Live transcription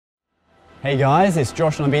Hey guys, it's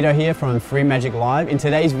Josh Lambito here from Free Magic Live. In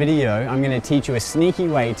today's video, I'm going to teach you a sneaky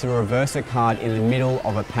way to reverse a card in the middle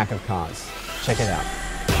of a pack of cards. Check it out.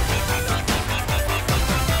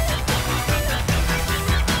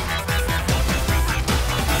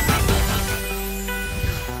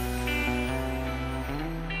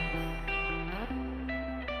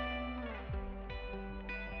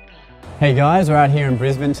 Hey guys, we're out here in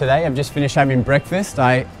Brisbane today. I've just finished having breakfast.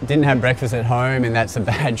 I didn't have breakfast at home and that's a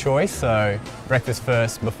bad choice, so breakfast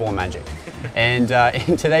first before magic. And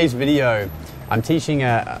in today's video, I'm teaching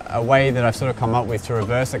a way that I've sort of come up with to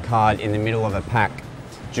reverse a card in the middle of a pack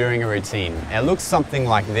during a routine. It looks something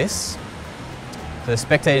like this. So the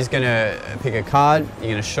spectator is going to pick a card,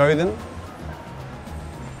 you're going to show them.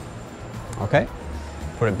 Okay,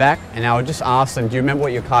 put it back, and now I'll just ask them, do you remember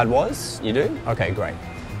what your card was? You do? Okay, great.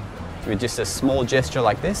 With just a small gesture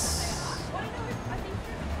like this,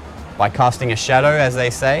 by casting a shadow, as they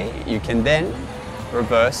say, you can then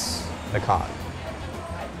reverse the card.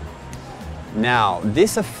 Now,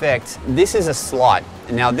 this effect, this is a sleight.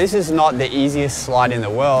 Now, this is not the easiest sleight in the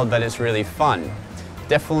world, but it's really fun.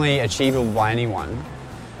 Definitely achievable by anyone.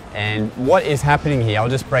 And what is happening here, I'll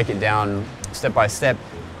just break it down step by step.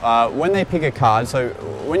 When they pick a card, so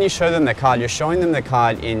when you show them the card, you're showing them the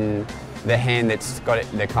card in the hand that's got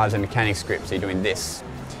the cards and mechanics grip, so you're doing this.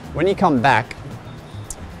 When you come back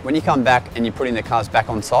and you're putting the cards back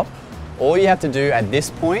on top, all you have to do at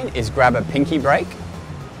this point is grab a pinky break,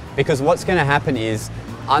 because what's going to happen is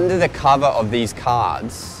under the cover of these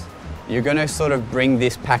cards, you're going to sort of bring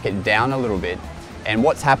this packet down a little bit, and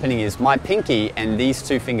what's happening is my pinky and these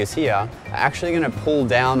two fingers here are actually going to pull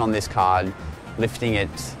down on this card, lifting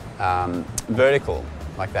it vertical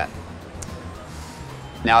like that.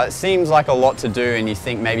 Now it seems like a lot to do and you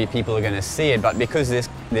think maybe people are going to see it, but because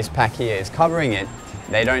this pack here is covering it,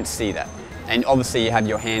 they don't see that. And obviously you have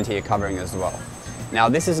your hand here covering as well. Now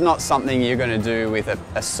this is not something you're going to do with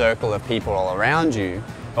a circle of people all around you,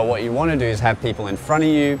 but what you want to do is have people in front of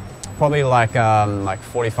you, probably like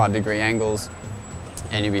 45-degree angles,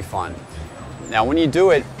 and you'll be fine. Now when you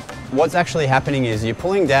do it, what's actually happening is you're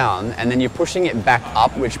pulling down and then you're pushing it back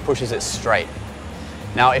up, which pushes it straight.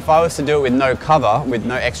 Now, if I was to do it with no cover, with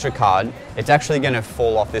no extra card, it's actually going to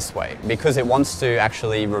fall off this way because it wants to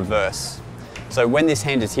actually reverse. So when this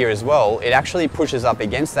hand is here as well, it actually pushes up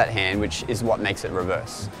against that hand, which is what makes it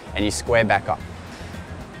reverse, and you square back up.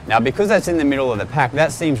 Now, because that's in the middle of the pack,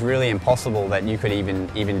 that seems really impossible that you could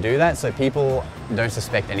even do that, so people don't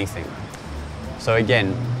suspect anything. So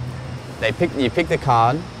again, you pick the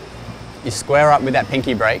card, you square up with that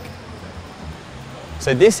pinky break.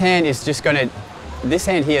 So this hand is just going to This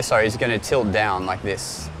hand here, sorry, is going to tilt down like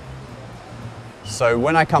this. So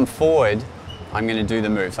when I come forward, I'm going to do the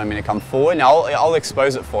move. So I'm going to come forward. Now I'll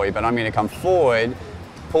expose it for you, but I'm going to come forward,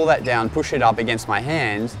 pull that down, push it up against my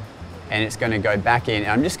hand, and it's going to go back in.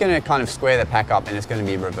 And I'm just going to kind of square the pack up and it's going to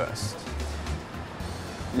be reversed.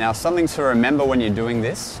 Now something to remember when you're doing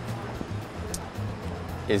this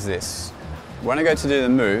is this. When I go to do the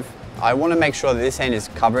move, I want to make sure that this hand is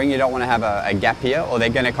covering. You don't want to have a gap here or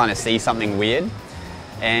they're going to kind of see something weird.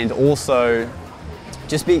 And also,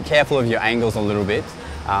 just be careful of your angles a little bit.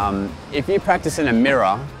 If you practice in a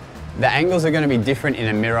mirror, the angles are going to be different in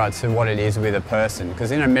a mirror to what it is with a person.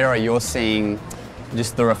 Because in a mirror, you're seeing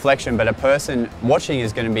just the reflection, but a person watching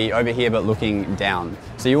is going to be over here but looking down.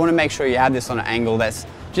 So you want to make sure you have this on an angle that's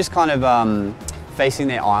just kind of facing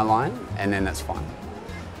their eye line, and then that's fine.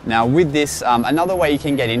 Now with this, another way you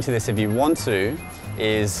can get into this if you want to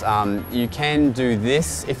is you can do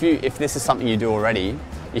this. If this is something you do already,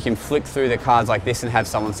 you can flick through the cards like this and have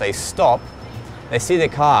someone say stop. They see the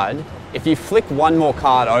card. If you flick one more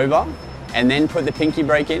card over and then put the pinky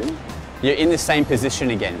break in, you're in the same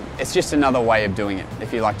position again. It's just another way of doing it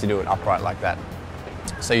if you like to do it upright like that.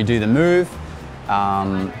 So you do the move.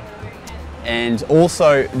 And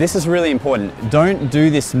also, this is really important. Don't do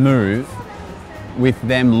this move with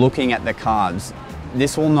them looking at the cards.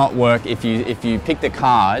 This will not work if you pick the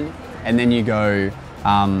card and then you go,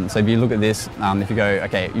 so if you look at this, if you go,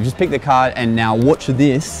 okay, you just pick the card and now watch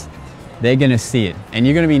this, they're gonna see it. And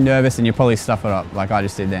you're gonna be nervous and you'll probably stuff it up like I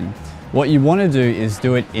just did then. What you wanna do is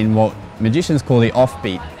do it in what magicians call the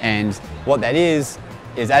offbeat. And what that is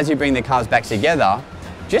as you bring the cards back together,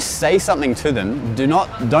 just say something to them.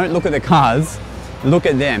 Don't look at the cards, look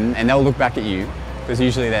at them and they'll look back at you because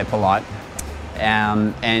usually they're polite.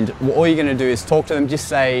 And all you're going to do is talk to them, just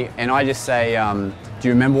say, and I just say, do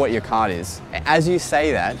you remember what your card is? As you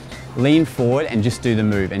say that, lean forward and just do the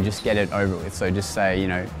move and just get it over with. So just say, you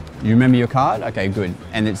know, you remember your card? Okay, good.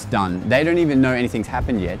 And it's done. They don't even know anything's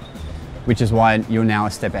happened yet, which is why you're now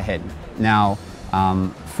a step ahead. Now,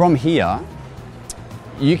 from here,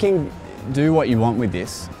 you can do what you want with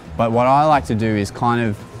this, but what I like to do is kind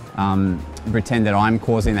of pretend that I'm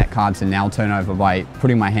causing that card to now turn over by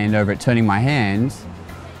putting my hand over it, turning my hand,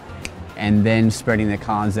 and then spreading the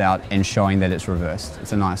cards out and showing that it's reversed.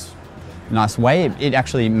 It's a nice way. It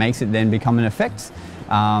actually makes it then become an effect.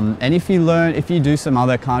 And if you do some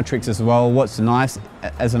other card tricks as well, what's nice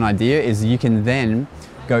as an idea is you can then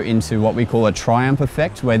go into what we call a triumph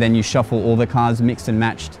effect, where then you shuffle all the cards mixed and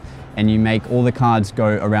matched, and you make all the cards go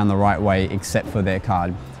around the right way except for their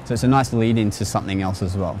card. So it's a nice lead into something else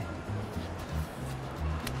as well.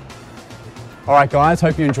 All right guys,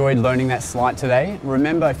 hope you enjoyed learning that sleight today.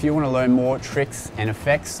 Remember, if you want to learn more tricks and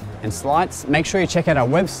effects and sleights, make sure you check out our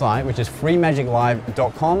website, which is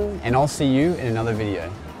freemagiclive.com, and I'll see you in another video.